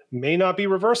decisions that may not be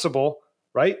reversible,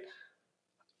 right?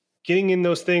 Getting in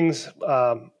those things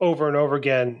over and over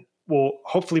again will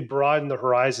hopefully broaden the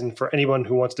horizon for anyone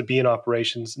who wants to be in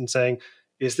operations and saying,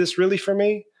 is this really for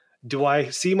me? Do I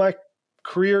see my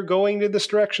career going in this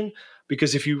direction?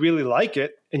 Because if you really like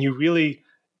it and you really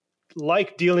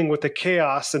like dealing with the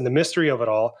chaos and the mystery of it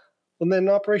all, well, then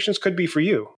operations could be for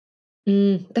you.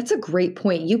 That's a great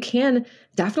point. You can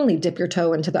definitely dip your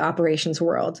toe into the operations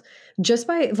world just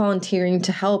by volunteering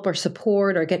to help or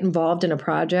support or get involved in a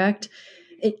project.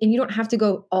 And you don't have to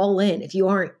go all in if you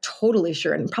aren't totally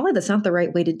sure. And probably that's not the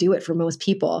right way to do it for most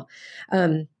people.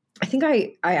 I think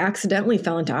I accidentally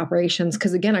fell into operations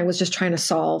because, again, I was just trying to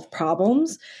solve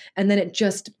problems. And then it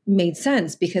just made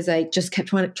sense because I just kept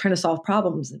trying to solve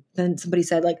problems. Then somebody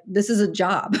said, like, this is a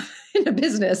job in a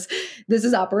business. This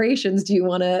is operations. Do you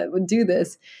want to do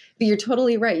this? But you're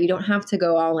totally right. You don't have to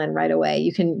go all in right away.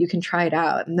 You can try it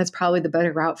out. And that's probably the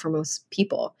better route for most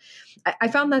people. I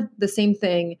found that the same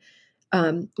thing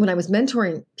when I was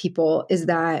mentoring people is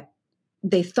that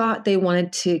they thought they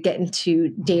wanted to get into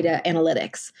data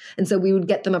analytics. And so we would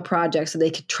get them a project so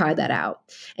they could try that out.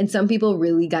 And some people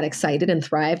really got excited and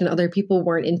thrived, and other people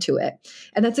weren't into it.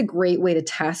 And that's a great way to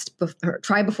test,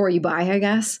 try before you buy, I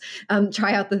guess.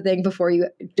 Try out the thing before you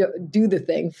do the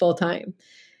thing full time.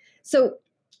 So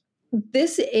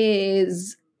this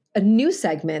is a new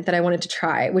segment that I wanted to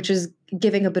try, which is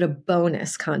giving a bit of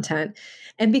bonus content.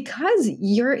 And because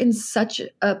you're in such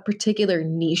a particular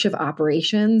niche of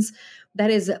operations that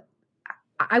is,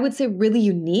 I would say, really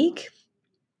unique,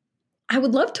 I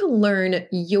would love to learn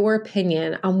your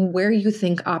opinion on where you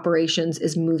think operations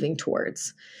is moving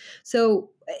towards. So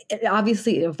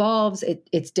obviously it evolves,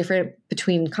 it's different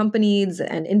between companies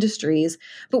and industries,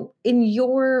 but in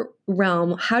your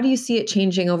realm, how do you see it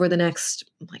changing over the next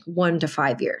 1 to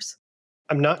 5 years?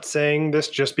 I'm not saying this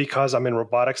just because I'm in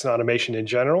robotics and automation in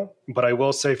general, but I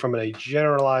will say from a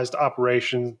generalized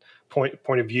operation point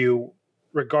of view,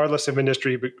 regardless of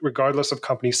industry, regardless of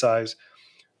company size,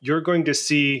 you're going to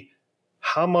see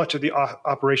how much of the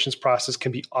operations process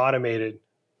can be automated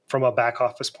from a back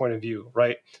office point of view,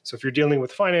 right? So if you're dealing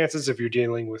with finances, if you're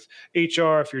dealing with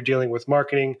HR, if you're dealing with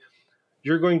marketing,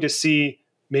 you're going to see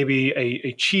maybe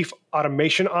a chief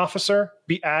automation officer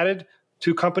be added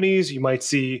to companies. You might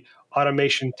see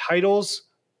automation titles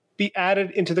be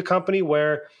added into the company,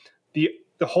 where the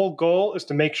whole goal is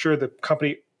to make sure the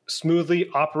company smoothly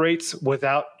operates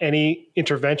without any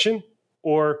intervention.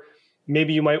 Or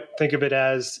maybe you might think of it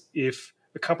as, if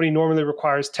the company normally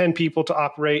requires 10 people to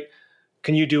operate,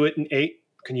 can you do it in 8?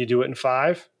 Can you do it in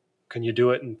 5? Can you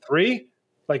do it in 3?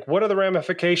 Like, what are the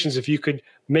ramifications if you could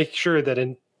make sure that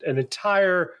an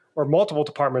entire or multiple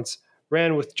departments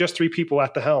ran with just 3 people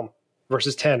at the helm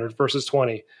versus 10 or versus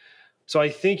 20? So I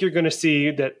think you're going to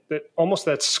see that almost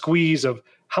that squeeze of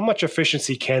how much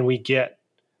efficiency can we get?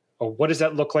 Or what does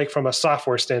that look like from a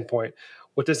software standpoint?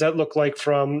 What does that look like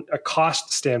from a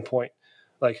cost standpoint?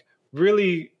 Like,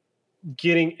 really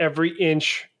getting every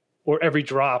inch or every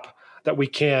drop that we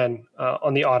can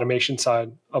on the automation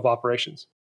side of operations.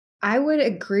 I would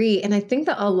agree. And I think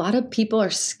that a lot of people are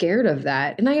scared of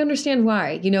that. And I understand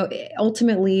why.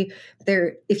 Ultimately,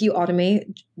 if you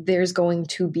automate, there's going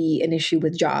to be an issue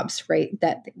with jobs, right?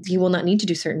 That you will not need to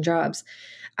do certain jobs.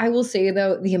 I will say,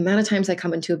 though, the amount of times I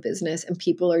come into a business and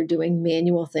people are doing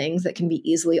manual things that can be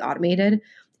easily automated,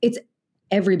 it's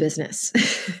every business.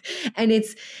 And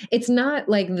it's not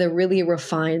like the really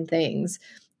refined things.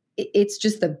 It's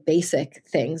just the basic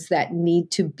things that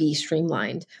need to be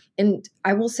streamlined. And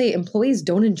I will say employees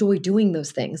don't enjoy doing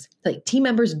those things. Like, team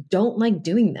members don't like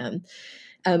doing them.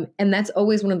 And that's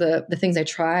always one of the things I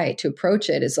try to approach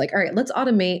it, is like, all right, let's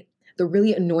automate the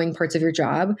really annoying parts of your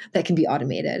job that can be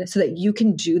automated so that you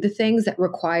can do the things that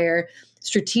require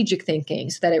strategic thinking,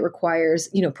 so that it requires,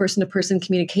 person-to-person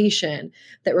communication,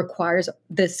 that requires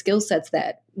the skill sets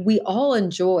that we all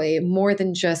enjoy more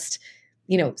than just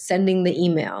sending the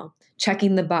email,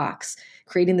 checking the box,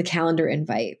 creating the calendar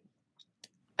invite.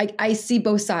 I see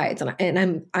both sides,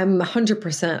 and I'm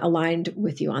 100% aligned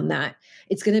with you on that.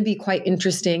 It's going to be quite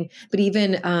interesting. But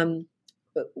even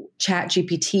Chat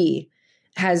GPT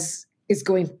is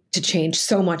going to change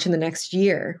so much in the next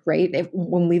year, right?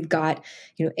 When we've got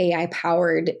AI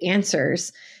powered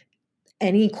answers,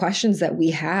 any questions that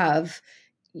we have,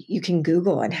 you can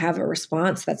Google and have a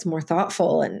response that's more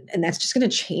thoughtful, and that's just going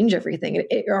to change everything.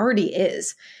 It already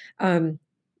is,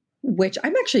 which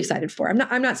I'm actually excited for.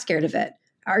 I'm not scared of it.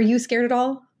 Are you scared at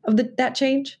all of that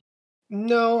change?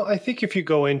 No, I think if you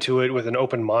go into it with an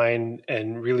open mind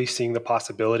and really seeing the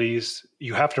possibilities,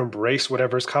 you have to embrace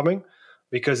whatever's coming,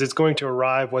 because it's going to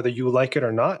arrive whether you like it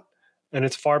or not. And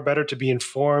it's far better to be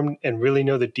informed and really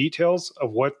know the details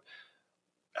of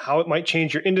how it might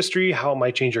change your industry, how it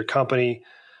might change your company.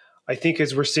 I think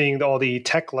as we're seeing all the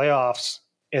tech layoffs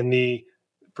and the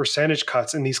percentage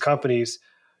cuts in these companies,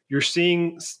 you're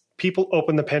seeing people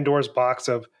open the Pandora's box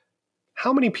of,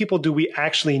 how many people do we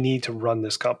actually need to run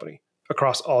this company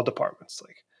across all departments?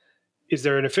 Like, is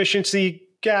there an efficiency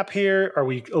gap here? Are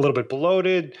we a little bit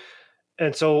bloated?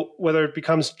 And so whether it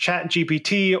becomes Chat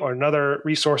GPT or another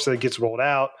resource that gets rolled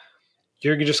out,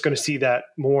 you're just going to see that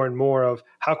more and more of,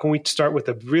 how can we start with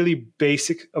the really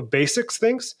basic of basics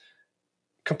things,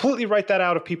 completely write that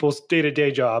out of people's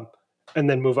day-to-day job, and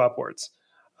then move upwards.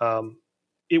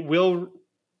 It will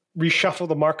reshuffle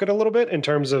the market a little bit in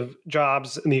terms of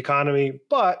jobs in the economy,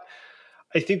 but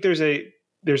I think there's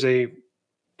a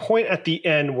point at the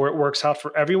end where it works out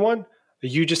for everyone.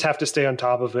 You just have to stay on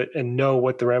top of it and know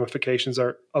what the ramifications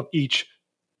are of each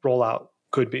rollout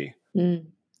could be. Mm.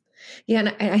 Yeah,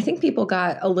 and I think people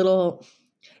got a little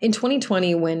in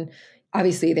 2020, when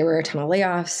obviously there were a ton of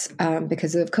layoffs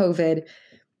because of COVID.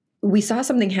 We saw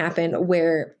something happen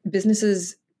where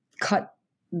businesses cut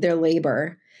their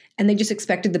labor, and they just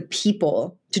expected the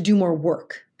people to do more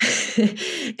work.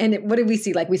 And what did we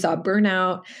see? Like, we saw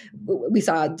burnout, we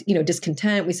saw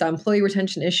discontent, we saw employee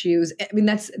retention issues. I mean,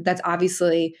 that's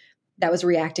obviously, that was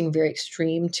reacting very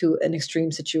extreme to an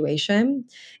extreme situation.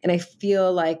 And I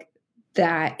feel like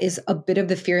that is a bit of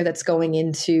the fear that's going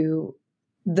into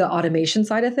the automation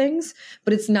side of things,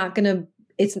 but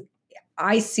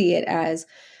I see it as,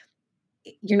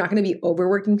 you're not going to be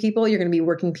overworking people. You're going to be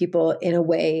working people in a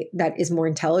way that is more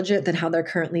intelligent than how they're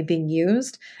currently being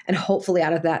used. And hopefully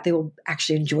out of that, they will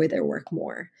actually enjoy their work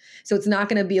more. So it's not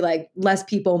going to be like less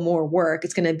people, more work.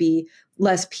 It's going to be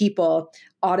less people,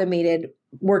 automated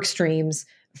work streams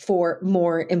for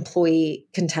more employee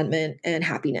contentment and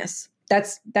happiness.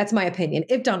 That's my opinion.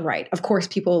 If done right, of course,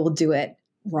 people will do it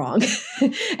wrong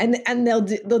and they'll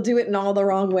do it in all the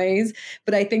wrong ways.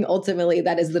 But I think ultimately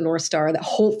that is the North Star that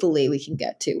hopefully we can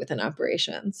get to within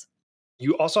operations.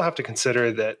 You also have to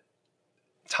consider that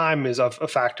time is a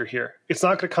factor here. It's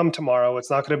not going to come tomorrow.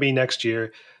 It's not going to be next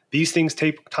year. These things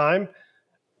take time.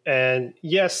 And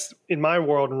yes, in my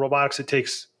world, in robotics, it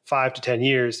takes 5 to 10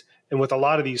 years. And with a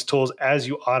lot of these tools, as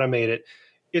you automate it,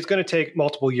 it's going to take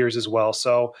multiple years as well.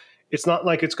 So it's not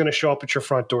like it's going to show up at your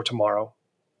front door tomorrow.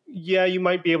 Yeah, you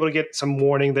might be able to get some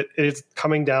warning that it's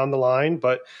coming down the line,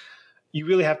 but you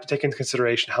really have to take into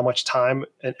consideration how much time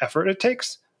and effort it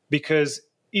takes. Because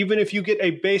even if you get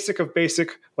a basic of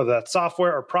basic, whether that's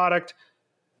software or product,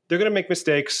 they're going to make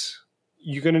mistakes.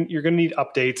 You're going to need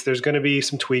updates. There's going to be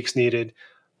some tweaks needed.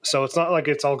 So it's not like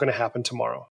it's all going to happen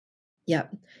tomorrow. Yeah.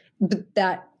 But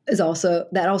that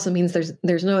also means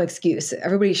there's no excuse.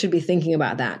 Everybody should be thinking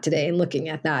about that today and looking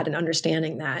at that and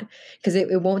understanding that, because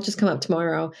it won't just come up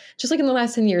tomorrow. Just like in the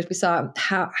last 10 years, we saw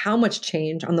how much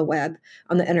change on the web,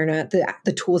 on the internet,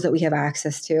 the tools that we have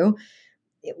access to.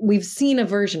 We've seen a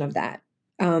version of that.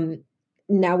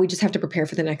 Now we just have to prepare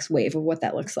for the next wave of what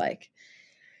that looks like.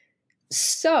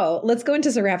 So let's go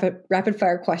into some rapid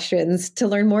fire questions to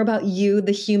learn more about you,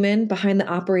 the human behind the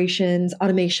operations,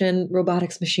 automation,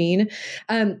 robotics machine.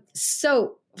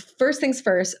 So first things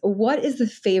first, what is the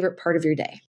favorite part of your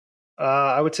day?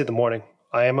 I would say the morning.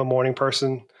 I am a morning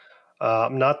person.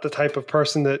 I'm not the type of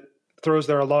person that throws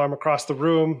their alarm across the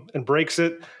room and breaks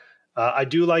it. I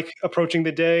do like approaching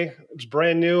the day. It's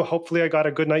brand new. Hopefully I got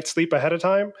a good night's sleep ahead of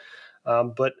time.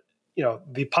 But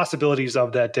the possibilities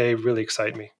of that day really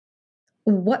excite me.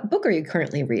 What book are you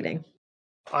currently reading?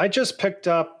 I just picked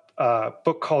up a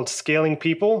book called Scaling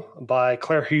People by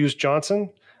Claire Hughes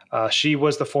Johnson. She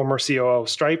was the former COO of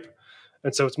Stripe.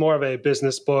 And so it's more of a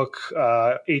business book,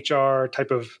 HR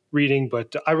type of reading.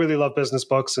 But I really love business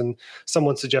books, and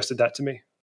someone suggested that to me.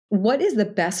 What is the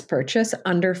best purchase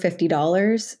under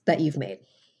 $50 that you've made?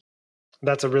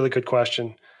 That's a really good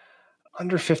question.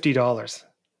 Under $50.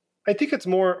 I think it's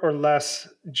more or less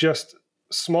just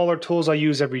smaller tools I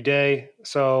use every day.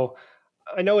 So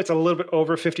I know it's a little bit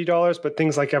over $50, but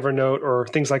things like Evernote or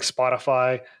things like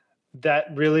Spotify, that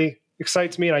really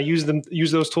excites me. And I use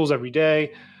those tools every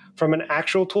day. From an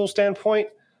actual tool standpoint,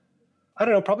 I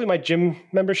don't know, probably my gym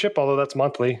membership, although that's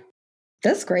monthly.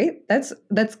 That's great. That's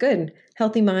good.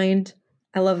 Healthy mind.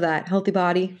 I love that. Healthy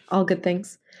body, all good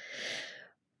things.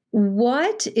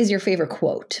 What is your favorite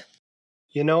quote?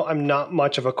 I'm not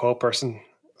much of a quote person.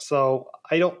 So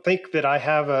I don't think that I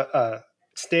have a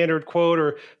standard quote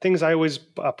or things I always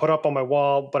put up on my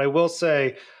wall. But I will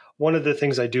say one of the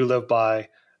things I do live by,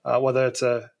 whether it's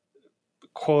a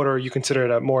quote or you consider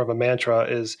it more of a mantra,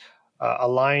 is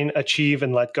align, achieve,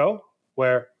 and let go,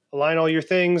 where align all your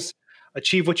things,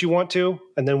 achieve what you want to,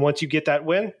 and then once you get that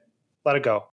win, let it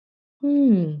go.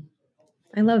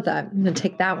 I love that. I'm going to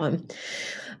take that one.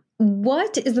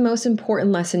 What is the most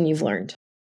important lesson you've learned?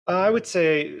 I would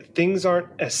say things aren't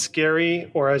as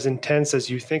scary or as intense as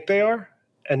you think they are.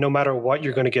 And no matter what,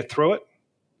 you're going to get through it.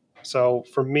 So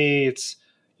for me, it's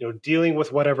dealing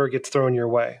with whatever gets thrown your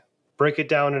way. Break it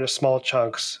down into small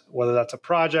chunks, whether that's a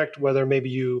project, whether maybe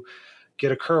you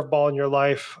get a curveball in your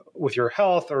life with your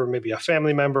health, or maybe a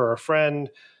family member or a friend.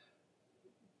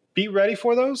 Be ready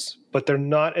for those, but they're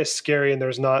not as scary, and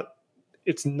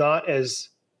it's not as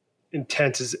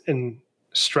intense and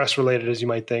stress related as you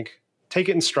might think. Take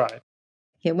it in stride.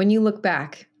 Yeah, when you look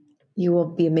back, you will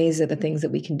be amazed at the things that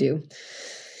we can do.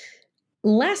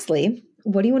 Lastly,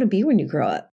 what do you want to be when you grow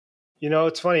up?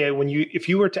 It's funny, if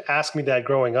you were to ask me that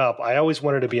growing up, I always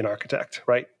wanted to be an architect,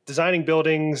 right? Designing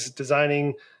buildings,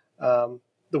 designing the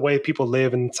way people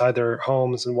live inside their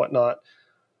homes and whatnot.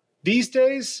 These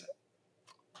days,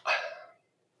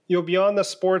 beyond the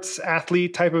sports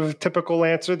athlete type of typical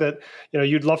answer that,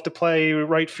 you'd love to play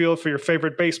right field for your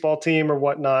favorite baseball team or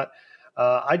whatnot.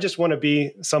 I just want to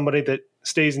be somebody that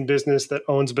stays in business, that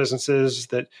owns businesses,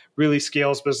 that really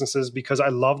scales businesses, because I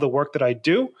love the work that I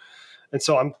do. And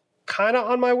so I'm kind of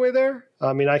on my way there.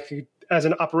 I mean, as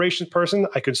an operations person,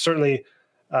 I could certainly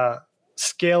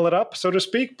scale it up, so to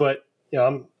speak. But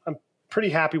I'm pretty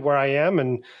happy where I am,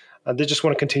 and they just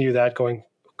want to continue that going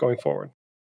forward.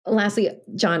 Lastly,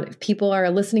 John, if people are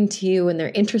listening to you and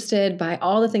they're interested by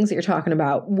all the things that you're talking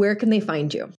about, where can they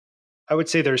find you? I would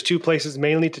say there's two places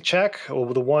mainly to check. Well,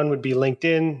 the one would be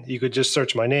LinkedIn. You could just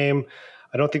search my name.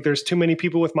 I don't think there's too many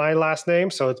people with my last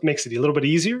name, so it makes it a little bit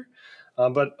easier.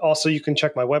 But also you can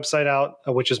check my website out,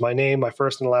 which is my name, my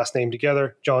first and last name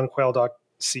together,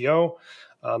 johnquayle.co.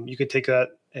 You could take that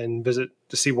and visit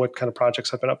to see what kind of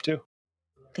projects I've been up to.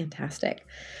 Fantastic.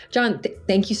 John,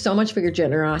 thank you so much for your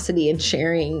generosity in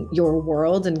sharing your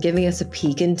world and giving us a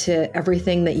peek into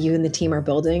everything that you and the team are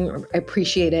building. I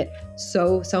appreciate it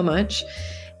so, so much.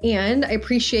 And I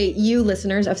appreciate you,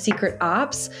 listeners of Secret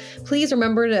Ops. Please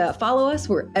remember to follow us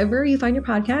wherever you find your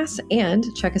podcasts and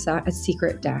check us out at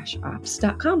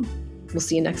secret-ops.com. We'll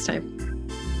see you next time.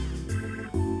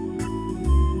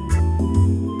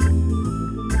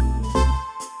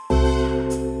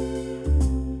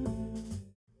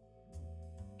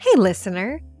 Hey,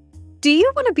 listener. Do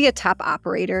you want to be a top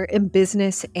operator in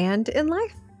business and in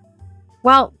life?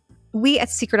 Well, we at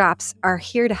Secret Ops are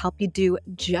here to help you do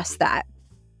just that.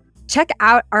 Check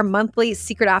out our monthly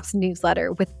Secret Ops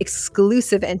newsletter with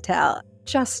exclusive intel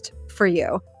just for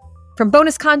you. From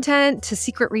bonus content to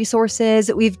secret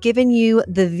resources, we've given you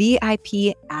the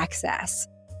VIP access.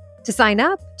 To sign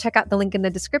up, check out the link in the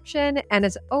description. And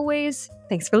as always,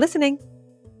 thanks for listening.